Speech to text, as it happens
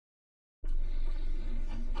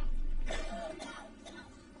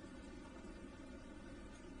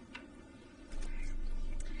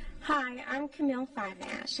Hi, I'm Camille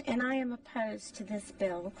Fiveash, and I am opposed to this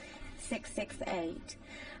bill 668.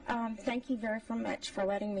 Thank you very much for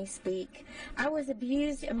letting me speak. I was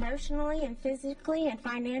abused emotionally and physically and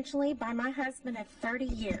financially by my husband of 30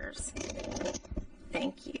 years.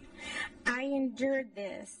 Thank you. I endured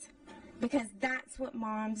this because that's what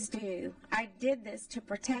moms do. I did this to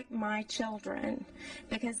protect my children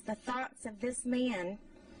because the thoughts of this man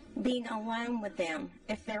being alone with them,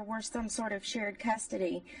 if there were some sort of shared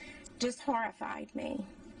custody, just horrified me.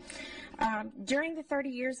 During the 30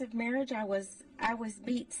 years of marriage, I was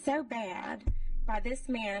beat so bad by this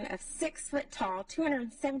man of 6 foot tall,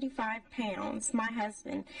 275 pounds, my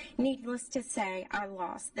husband. Needless to say, I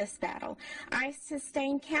lost this battle. I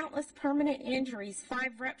sustained countless permanent injuries,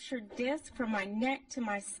 5 ruptured discs from my neck to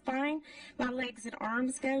my spine. My legs and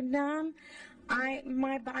arms go numb.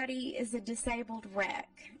 My body is a disabled wreck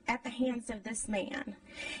at the hands of this man.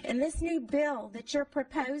 And this new bill that you're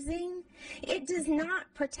proposing, it does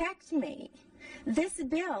not protect me. This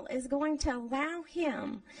bill is going to allow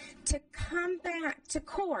him to come back to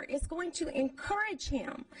court. It's going to encourage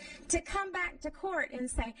him to come back to court and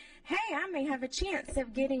say, hey, I may have a chance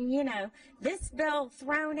of getting, this bill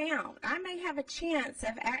thrown out. I may have a chance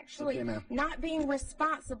of actually not being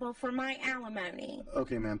responsible for my alimony.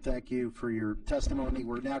 Okay, ma'am. Thank you for your testimony.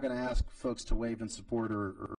 We're now going to ask folks to waive in support or